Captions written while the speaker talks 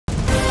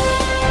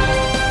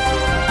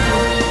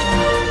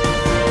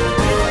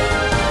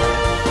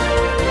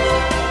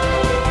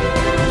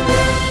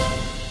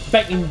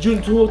Back in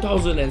June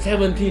 2017,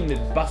 the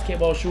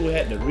basketball shoe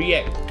had the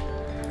React.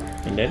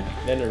 And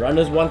then the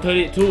runners wanted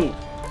it too.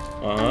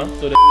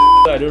 So the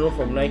I don't know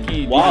from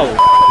Nike. Wow.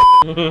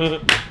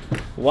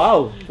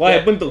 Wow. What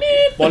happened to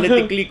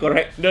politically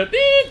correct? The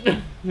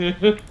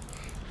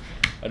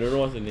I don't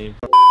know what's the name.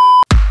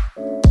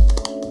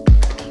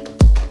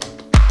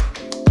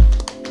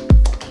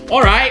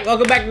 Alright,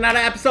 welcome back to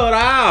another episode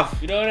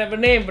of You don't have a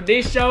name for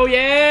this show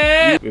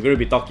yet. We're going to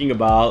be talking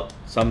about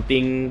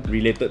something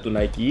related to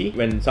Nike.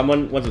 When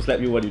someone wants to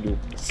slap you, what do you do?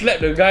 Slap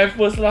the guy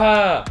first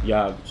lah.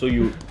 Yeah, so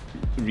you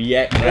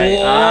react,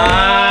 right?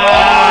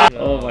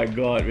 Oh my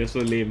god, we're so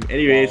lame.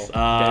 Anyways,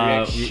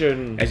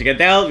 reaction. as you can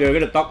tell, we're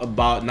going to talk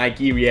about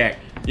Nike React.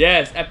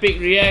 Yes,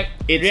 Epic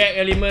React, React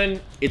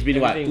Element. It's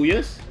been everything. What, 2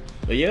 years?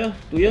 A year?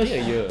 2 years?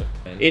 A year.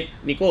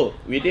 Nicole,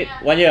 we did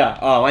 1 year.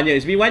 Oh, 1 year.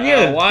 It's been 1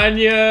 year. 1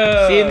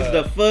 year. Since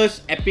the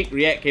first Epic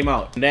React came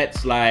out.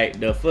 That's like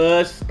the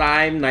first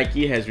time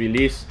Nike has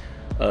released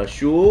a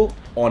shoe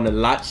on a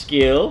large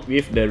scale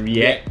with the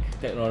React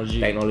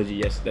technology.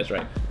 Yes, that's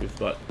right. We've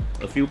got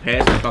a few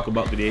pairs to talk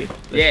about today.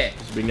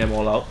 Let's bring them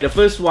all out. The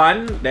first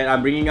one that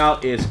I'm bringing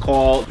out is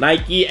called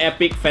Nike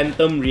Epic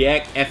Phantom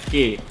React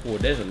FK. Oh,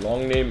 that's a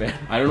long name, man.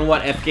 I don't know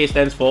what FK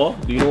stands for.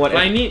 Do you know what?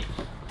 Flyknit.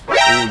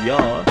 Oh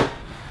yeah.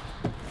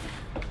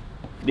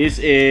 This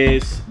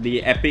is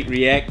the Epic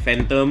React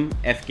Phantom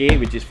FK,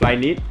 which is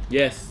Flyknit.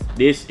 Yes.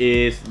 This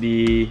is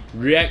the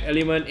React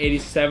Element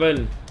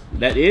 87.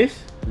 That is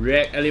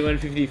React Element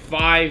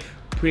 55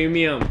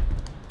 Premium.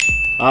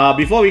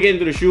 Before we get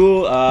into the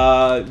shoe,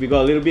 we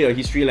got a little bit of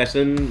history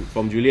lesson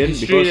from Julian.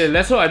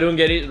 Let's hope I don't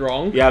get it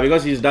wrong. Yeah,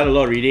 because he's done a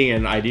lot of reading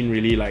and I didn't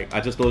really like.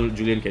 I just told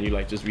Julian, can you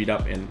like just read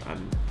up, and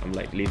I'm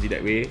like lazy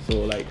that way.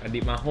 So like I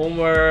did my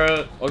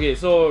homework. Okay,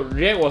 so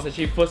React was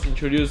actually first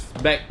introduced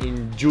back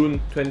in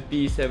June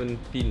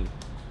 2017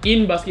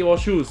 in basketball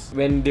shoes.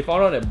 When they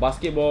found out that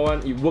basketball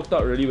one, it worked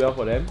out really well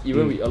for them,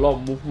 even with a lot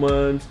of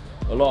movements,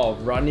 a lot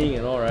of running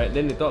and all, right?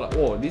 Then they thought like,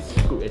 oh, this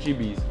could actually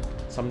be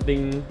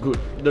something good.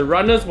 The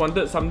runners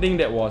wanted something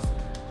that was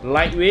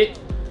lightweight,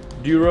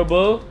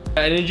 durable,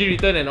 energy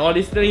return and all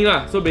this thing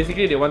lah. So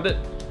basically they wanted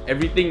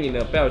everything in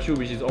a pair of shoes,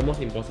 which is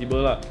almost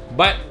impossible lah.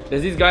 But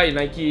there's this guy in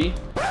Nike.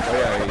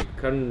 Sorry, I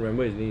can't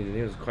remember his name. His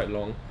name was quite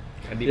long.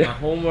 I did my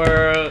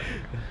homework.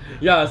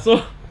 Yeah,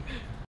 so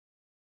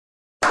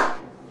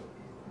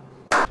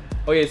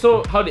okay,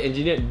 so how they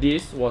engineered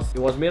this was,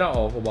 it was made out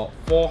of about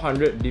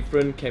 400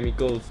 different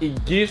chemicals.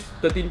 It gives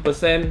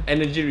 13%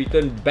 energy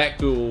return back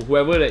to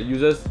whoever that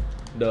uses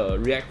the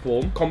React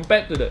foam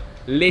compared to the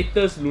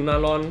latest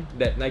Lunarlon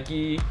that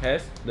Nike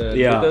has. The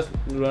latest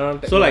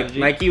Lunarlon technology. So like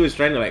Nike was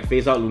trying to like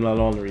phase out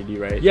Lunarlon already,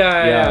 right?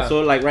 Yeah.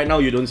 So like right now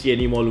you don't see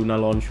any more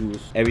Lunarlon shoes.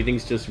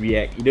 Everything's just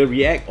React, either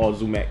React or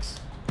ZoomX.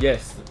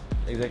 Yes,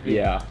 exactly.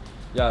 Yeah.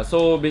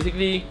 So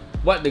basically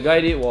what the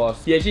guy did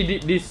was he actually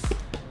did this.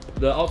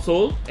 The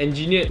outsole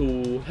engineered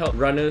to help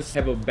runners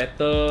have a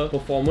better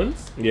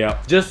performance. Yeah.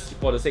 Just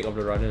for the sake of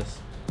the runners.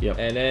 Yeah.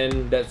 And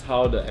then that's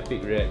how the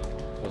Epic React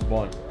was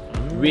born.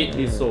 With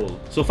this sole.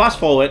 So fast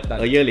forward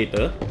a year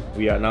later,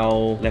 we are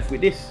now left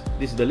with this.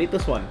 This is the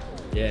latest one.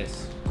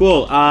 Yes.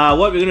 Cool.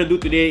 What we're gonna do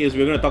today is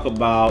we're gonna talk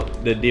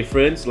about the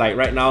difference. Like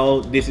right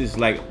now, this is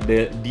like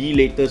the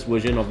latest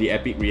version of the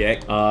Epic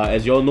React.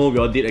 As you all know, we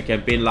all did a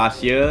campaign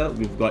last year.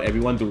 We've got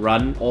everyone to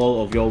run.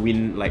 All of your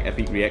win like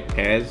Epic React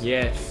pairs.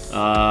 Yes.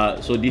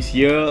 So this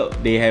year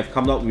they have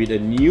come out with a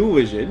new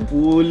version,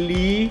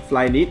 fully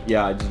Flyknit.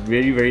 Yeah, it's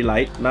very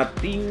light.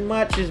 Nothing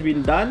much has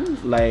been done.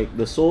 Like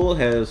the sole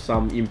has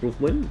some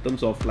improvement in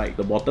terms of like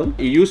the bottom.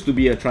 It used to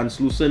be a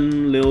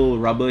translucent little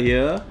rubber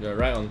here. Yeah,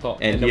 right on top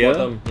and the here,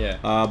 bottom. Yeah.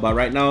 But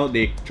right now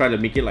they try to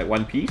make it like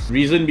one piece.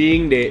 Reason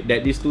being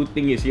that this two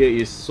thing is here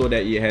is so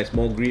that it has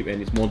more grip and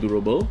it's more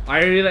durable. I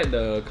really like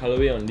the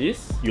colorway on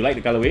this. You like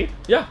the colorway?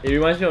 Yeah, it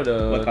reminds me of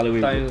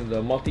the time,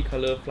 the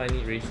multicolor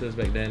Flyknit racers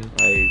back then.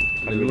 The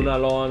really.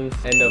 Lunarlons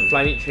and the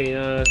Flyknit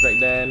trainers back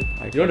then.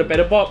 You know the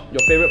pedal pop?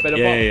 Your favorite pedal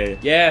pop? Yeah.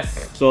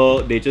 Yes.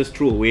 So they just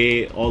threw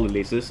away all the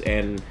laces,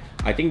 and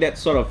I think that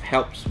sort of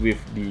helps with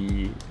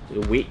the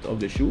weight of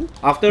the shoe.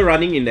 After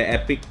running in the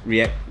Epic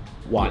React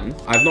 1,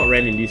 I've not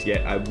ran in this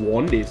yet. I've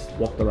worn this,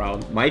 walked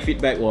around. My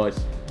feedback was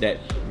that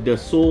the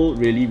sole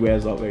really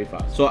wears out very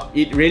fast. So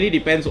it really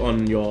depends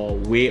on your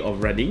way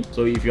of running.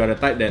 So if you are the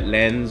type that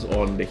lands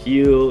on the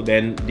heel,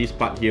 then this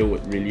part here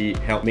would really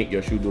help make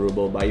your shoe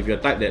durable. But if you're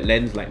the type that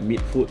lands like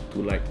mid-foot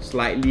to like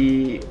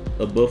slightly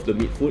above the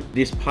mid-foot,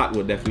 this part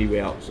will definitely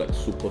wear out like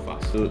super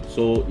fast.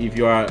 So if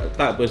you are a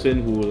type of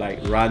person who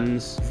like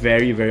runs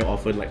very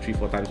often, like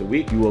 3-4 times a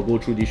week, you will go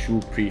through this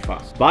shoe pretty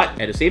fast. But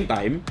at the same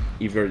time,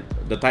 if you're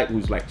the type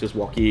who's like just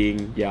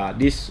walking, yeah,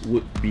 this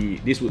would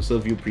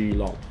serve you pretty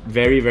long.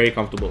 Very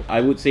comfortable.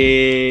 I would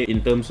say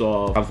in terms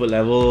of comfort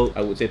level,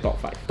 I would say top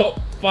 5. Top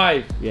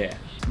 5? Yeah.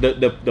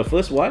 The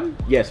first one,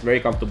 yes, very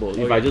comfortable.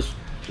 Okay. If I just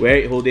wear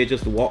it whole day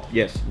just to walk,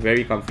 yes,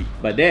 very comfy.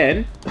 But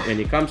then when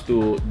it comes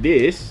to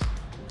this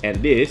and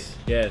this,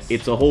 yes,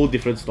 it's a whole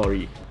different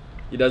story.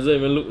 It doesn't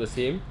even look the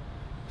same.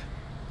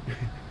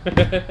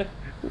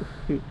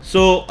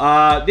 So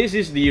this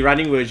is the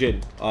running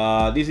version.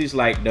 This is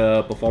like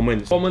the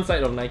performance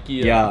side of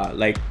Nike. Yeah,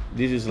 like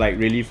this is like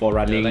really for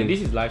running. Yeah, like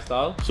this is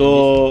lifestyle.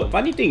 So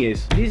funny thing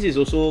is, this is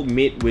also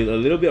made with a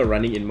little bit of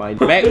running in mind.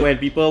 Back when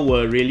people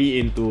were really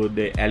into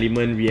the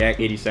Element React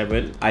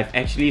 87, I've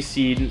actually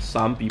seen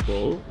some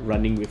people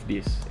running with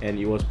this, and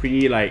it was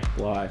pretty like,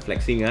 wow,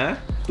 flexing, huh?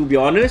 To be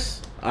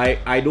honest,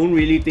 I don't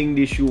really think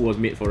this shoe was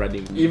made for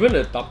running. Even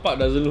the tapak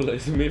doesn't look like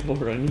it's made for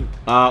running.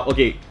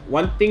 Okay,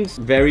 one thing's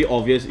very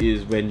obvious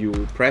is when you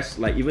press,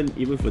 like even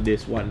for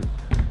this one,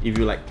 if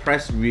you like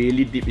press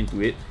really deep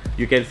into it,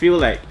 you can feel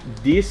like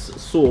this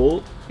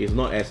sole is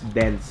not as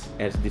dense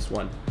as this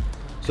one.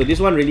 So this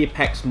one really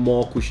packs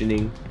more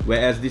cushioning,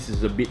 whereas this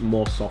is a bit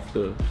more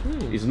softer.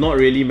 It's not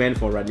really meant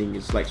for running,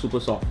 it's like super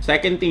soft.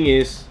 Second thing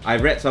is,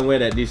 I've read somewhere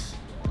that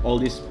all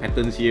these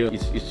patterns here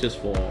is just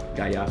for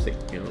gaya sake,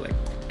 you know, like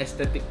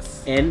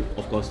aesthetics. And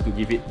of course to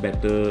give it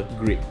better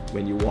grip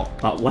when you walk.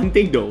 But one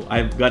thing though,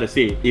 I've gotta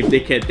say, if they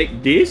can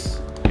take this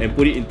and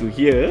put it into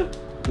here,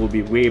 will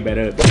be way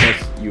better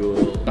because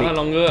you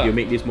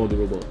make this more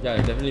durable. Yeah,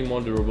 it's definitely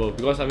more durable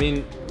because I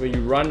mean, when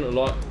you run a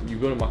lot, you're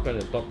gonna mark on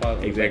the top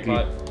part. Exactly.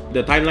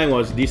 The timeline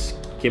was this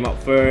came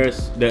out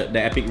first, the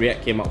Epic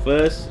React came out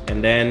first,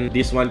 and then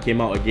this one came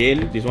out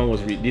again. This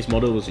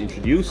model was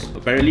introduced.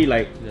 Apparently,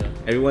 like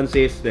everyone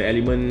says, the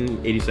Element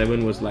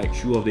 87 was like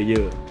shoe of the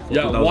year.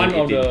 Yeah, one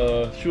of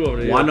the shoe of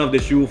the year. One of the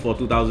shoe for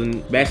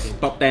 2000 best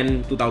top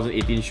 10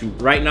 2018 shoe.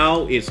 Right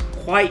now, it's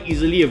quite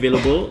easily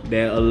available.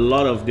 There are a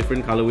lot of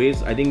different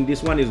colorways. I think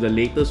this one is the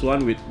latest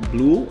one with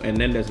blue, and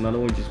then there's another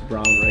one which is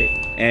brown, right?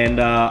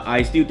 And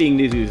I still think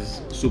this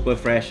is super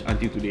fresh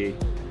until today.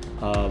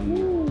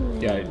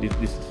 Yeah, this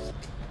is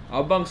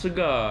Abang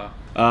Segar.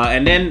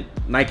 and then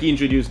Nike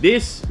introduced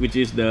this, which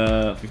is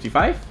the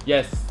 55.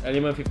 Yes,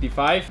 Element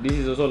 55. This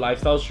is also a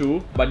lifestyle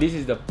shoe, but this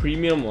is the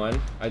premium one.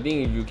 I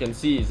think if you can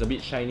see, it's a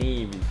bit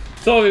shiny.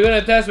 So we're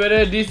gonna test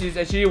whether this is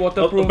actually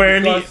waterproof.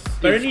 Apparently it's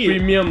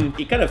premium.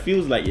 It kind of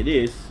feels like it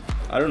is.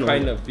 I don't know.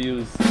 Kind of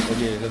feels.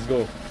 Okay, let's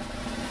go.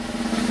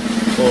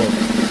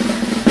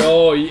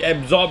 Oh, he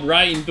absorbed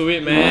right into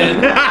it,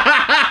 man.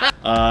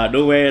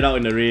 Don't wear it out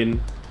in the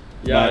rain.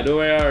 Yeah, don't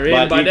wear out in the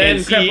rain. But then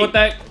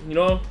Botak, you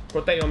know,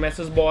 protect your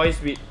masses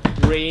boys with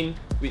rain,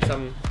 with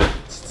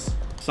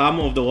some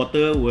of the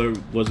water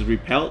was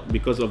repelled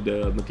because of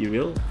the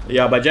material.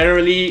 Yeah, but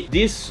generally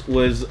this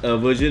was a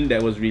version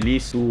that was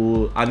released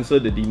to answer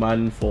the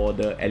demand for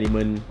the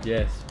Element.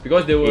 Yes,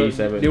 because they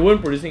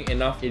weren't producing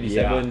enough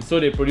 87, so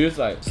they produced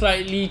like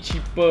slightly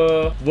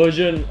cheaper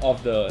version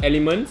of the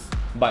Elements,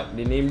 but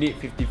they named it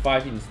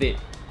 55 instead.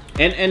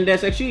 And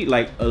there's actually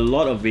like a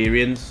lot of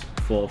variants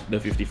for the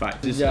 55.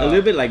 It's a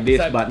little bit like this,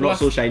 like but plastic, not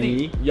so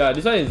shiny. Yeah,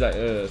 this one is like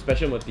a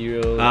special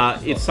material.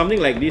 It's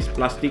something like this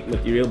plastic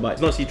material, but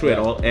it's not see-through at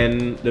all.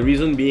 And the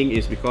reason being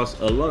is because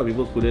a lot of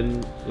people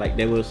couldn't, like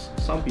there was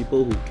some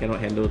people who cannot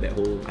handle that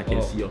whole I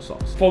can see your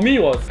socks. For me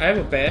was, I have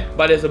a pair,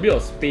 but there's a bit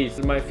of space.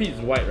 My feet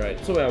is wide,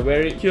 right? So when I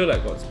wear it, here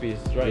like got space,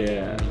 right?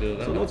 Yeah,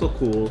 so not so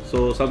cool.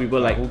 So some people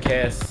like, who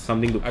cares?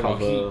 Something to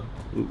cover.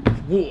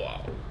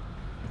 Wow,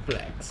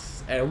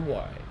 flex,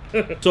 MY.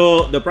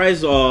 So the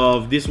price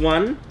of this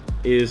one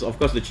is of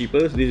course the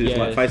cheapest. This is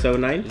what,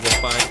 579? It's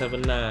a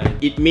 579.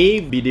 It may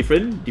be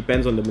different,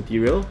 depends on the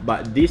material,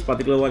 but this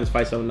particular one is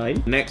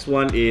 579. Next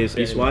one is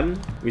this one,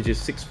 which is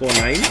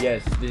 649.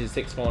 Yes, this is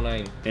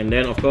 649. And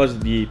then of course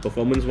the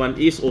performance one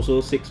is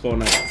also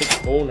 649.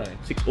 609.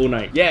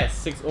 609. Yes,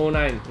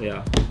 609.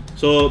 Yeah.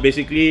 So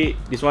basically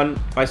this one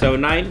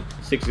 579,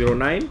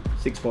 609,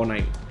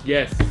 649.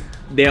 Yes.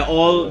 They're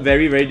all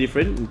very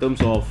different in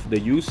terms of the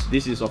use.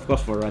 This is of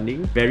course for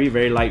running.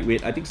 Very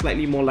lightweight. I think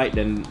slightly more light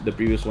than the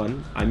previous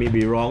one. I may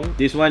be wrong.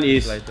 This one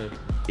is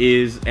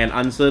an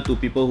answer to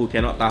people who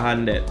cannot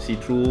tahan that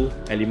see-through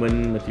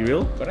Element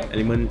material. Correct.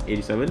 Element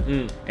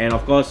 87. And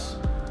of course,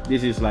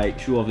 this is like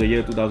shoe of the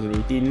year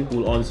 2018.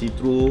 Full on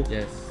see-through.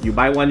 Yes. You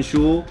buy one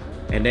shoe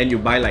and then you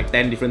buy like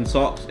 10 different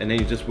socks and then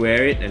you just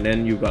wear it and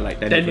then you got like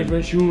 10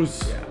 different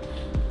shoes. Yeah.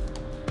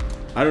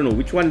 I don't know,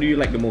 which one do you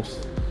like the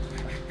most?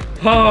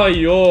 Oh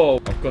yo,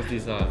 of course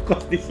this lah. Of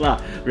course this lah.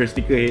 We're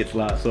sticker heads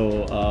lah.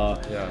 So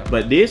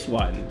but this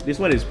one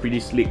is pretty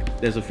slick.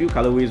 There's a few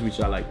colorways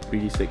which are like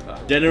pretty sick lah.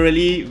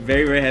 Generally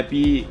very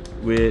happy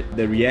with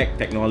the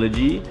React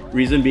technology.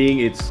 Reason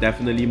being, it's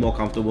definitely more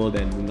comfortable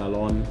than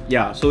Lunarlon.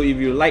 Yeah, so if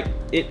you like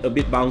it a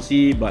bit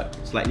bouncy but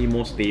slightly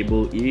more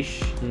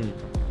stable-ish,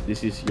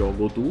 this is your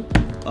go-to.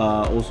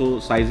 Also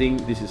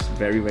sizing, this is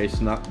very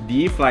snug.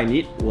 The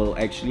Flyknit will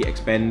actually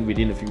expand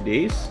within a few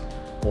days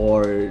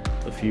or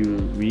a few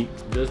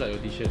weeks. Just like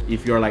your t-shirt.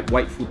 If you're like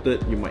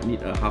white-footed, you might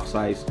need a half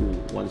size to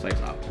one size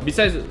up.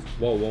 Besides,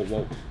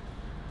 whoa.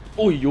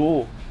 Oh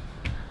yo,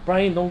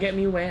 Bryan, don't get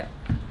me wet.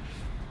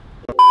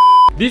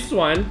 This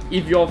one,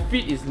 if your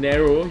feet is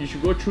narrow, you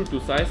should go true to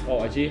size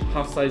or actually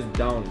half size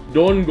down.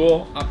 Don't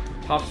go up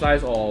half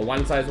size or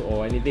one size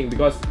or anything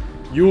because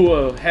you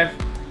will have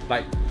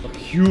like a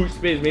huge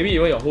space. Maybe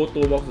even your whole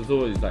toe box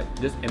also is like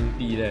just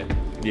empty there.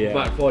 Yeah.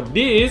 But for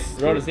this,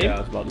 it's around the same. Yeah,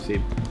 it's about the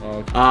same.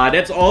 Okay.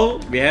 That's all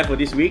we have for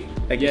this week.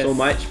 Thank you so Yes.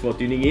 much for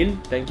tuning in.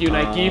 Thank you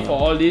Nike for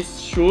all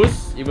these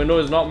shoes, even though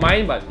it's not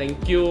mine, but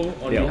thank you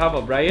on Yeah. behalf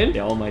of Bryan.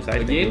 They're all my size.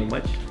 Thank you Again.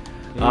 very much.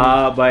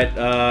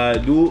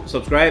 But do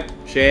subscribe,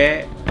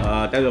 share,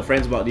 tell your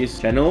friends about this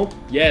channel.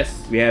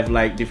 Yes. We have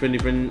like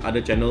different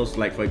other channels.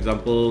 Like for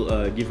example,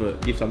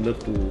 give some love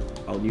to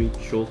our new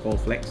show called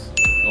Flex.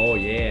 Oh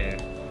yeah.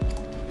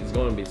 It's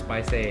gonna be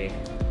spicy.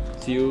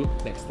 See you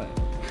next time.